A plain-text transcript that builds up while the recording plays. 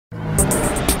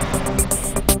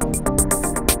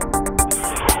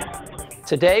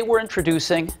Today we're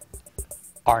introducing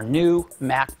our new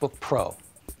MacBook Pro.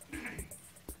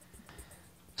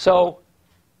 So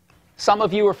some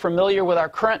of you are familiar with our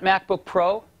current MacBook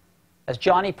Pro. As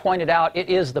Johnny pointed out, it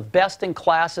is the best in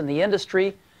class in the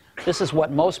industry. This is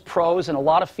what most pros in a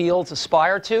lot of fields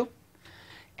aspire to.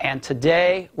 And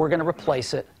today we're going to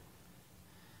replace it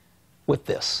with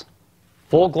this.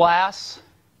 Full glass,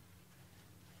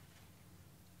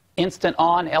 instant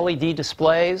on LED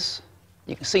displays.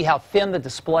 You can see how thin the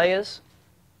display is.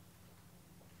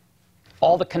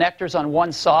 All the connectors on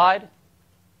one side.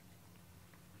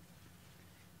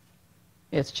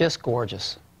 It's just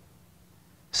gorgeous.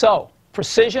 So,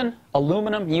 precision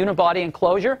aluminum unibody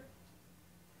enclosure,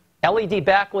 LED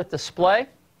backlit display,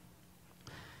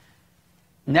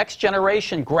 next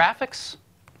generation graphics,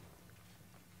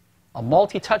 a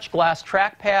multi-touch glass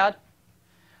trackpad,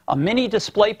 a mini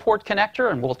Displayport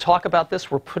connector, and we'll talk about this.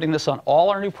 We're putting this on all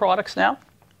our new products now.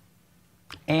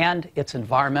 And it's an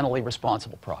environmentally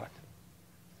responsible product.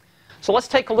 So let's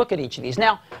take a look at each of these.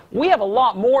 Now, we have a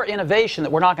lot more innovation that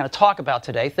we're not going to talk about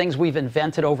today, things we've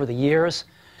invented over the years.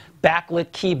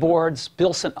 Backlit keyboards,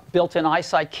 built-in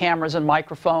eyesight cameras and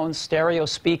microphones, stereo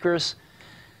speakers,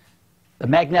 the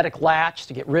magnetic latch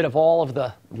to get rid of all of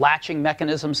the latching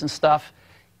mechanisms and stuff.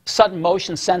 Sudden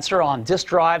motion sensor on disk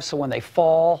drives, so when they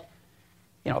fall,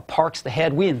 it parks the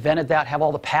head. We invented that, have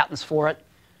all the patents for it.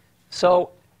 So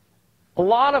a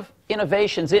lot of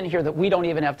innovations in here that we don't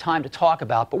even have time to talk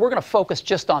about, but we're going to focus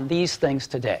just on these things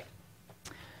today.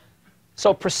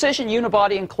 So precision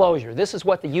unibody enclosure. This is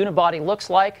what the unibody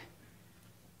looks like.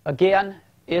 Again,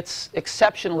 it's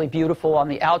exceptionally beautiful on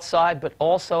the outside, but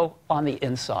also on the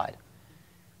inside.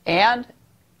 And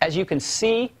as you can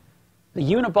see, the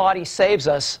unibody saves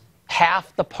us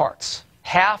half the parts,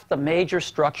 half the major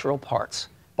structural parts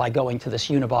by going to this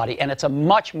unibody. And it's a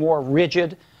much more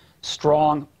rigid,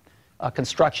 strong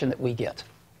construction that we get.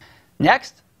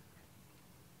 Next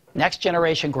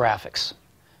generation graphics.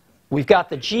 We've got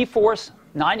the Geforce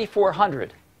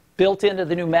 9400 built into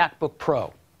the new MacBook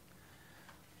Pro.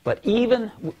 But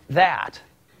even that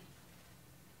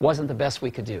wasn't the best we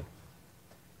could do.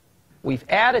 We've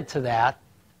added to that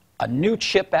a new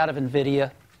chip out of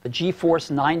NVIDIA, the Geforce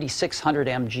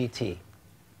 9600M GT.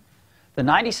 The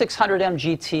 9600M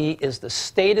GT is the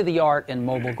state-of-the-art in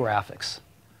mobile graphics.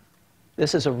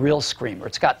 This is a real screamer.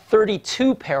 It's got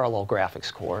 32 parallel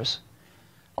graphics cores,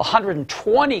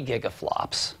 120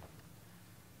 gigaflops,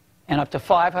 and up to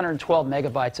 512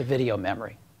 megabytes of video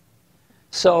memory.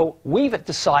 So we've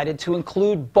decided to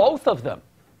include both of them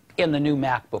in the new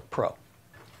MacBook Pro.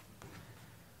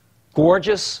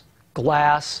 Gorgeous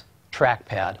glass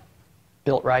trackpad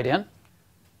built right in.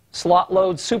 Slot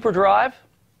load super drive.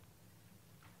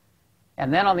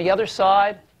 And then on the other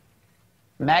side,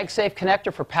 MagSafe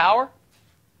connector for power.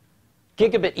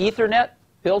 Gigabit Ethernet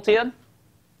built in.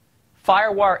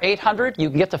 FireWire 800. You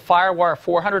can get to FireWire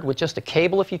 400 with just a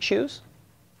cable if you choose.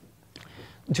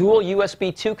 Dual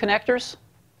USB 2 connectors.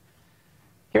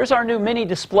 Here's our new mini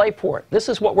Displayport. This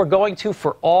is what we're going to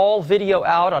for all video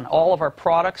out on all of our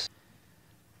products.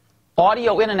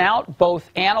 Audio in and out, both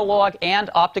analog and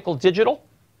optical digital.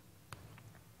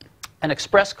 An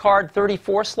express card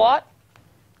 34 slot.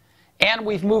 And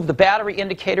we've moved the battery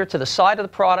indicator to the side of the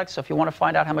product, so if you want to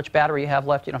find out how much battery you have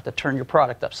left, you don't have to turn your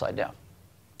product upside down.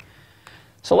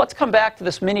 So let's come back to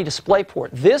this mini Displayport.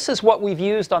 This is what we've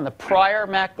used on the prior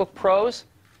MacBook Pros.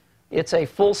 It's a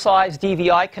full-size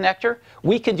DVI connector.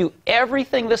 We can do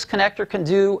everything this connector can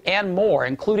do and more,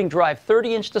 including drive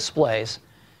 30-inch displays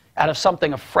out of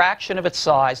something a fraction of its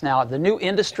size. Now, the new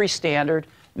industry standard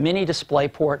mini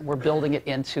Displayport, we're building it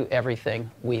into everything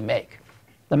we make.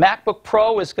 The MacBook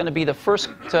Pro is going to be the first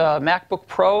MacBook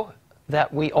Pro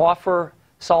that we offer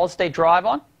solid-state drive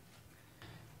on.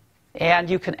 And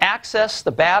you can access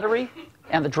the battery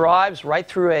and the drives right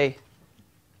through a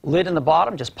lid in the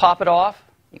bottom. Just pop it off.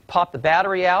 You can pop the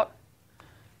battery out.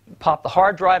 You can pop the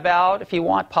hard drive out if you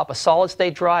want. Pop a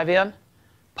solid-state drive in.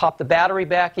 Pop the battery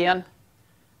back in.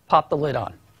 Pop the lid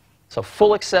on. So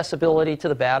full accessibility to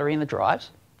the battery and the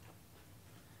drives.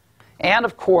 And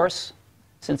of course,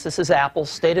 since this is Apple's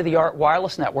state-of-the-art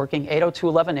wireless networking,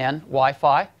 802.11n,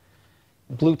 Wi-Fi,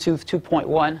 Bluetooth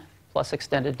 2.1, plus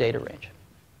extended data range.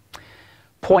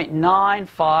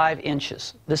 0.95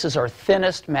 inches. This is our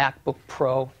thinnest MacBook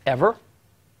Pro ever.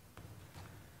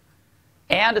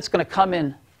 And it's going to come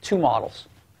in two models.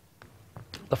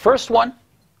 The first one,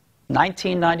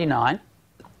 $1999.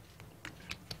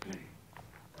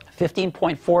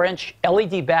 15.4-inch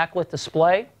LED backlit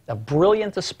display, a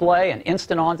brilliant display, an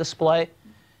instant-on display,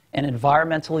 an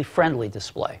environmentally friendly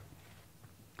display.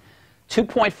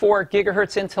 2.4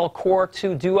 gigahertz Intel Core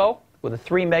 2 Duo with a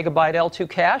 3 megabyte L2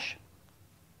 cache.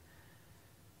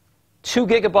 2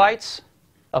 gigabytes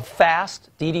of fast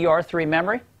DDR3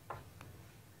 memory.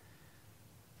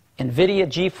 NVIDIA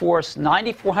Geforce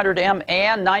 9400M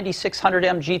and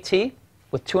 9600M GT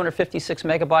with 256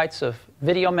 megabytes of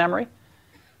video memory.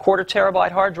 Quarter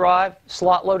terabyte hard drive,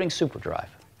 slot loading super drive.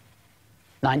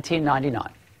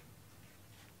 $19.99.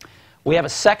 We have a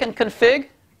second config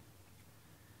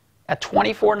at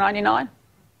 $24.99,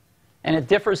 and it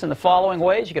differs in the following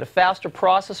ways. You get a faster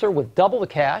processor with double the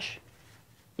cache.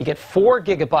 You get 4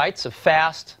 gigabytes of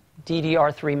fast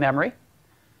DDR3 memory.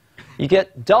 You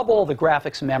get double the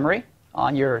graphics memory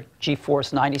on your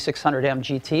GeForce 9600M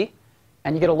GT,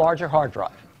 and you get a larger hard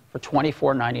drive for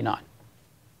 $24.99.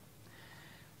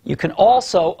 You can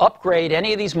also upgrade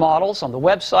any of these models on the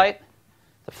website.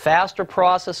 The faster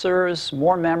processors,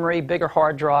 more memory, bigger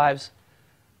hard drives,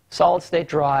 solid-state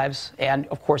drives, and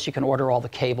of course you can order all the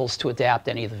cables to adapt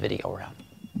any of the video around.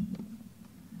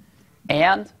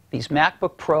 And these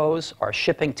MacBook Pros are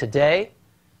shipping today.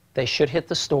 They should hit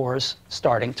the stores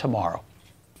starting tomorrow.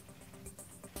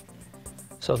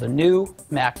 So the new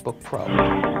MacBook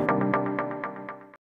Pro.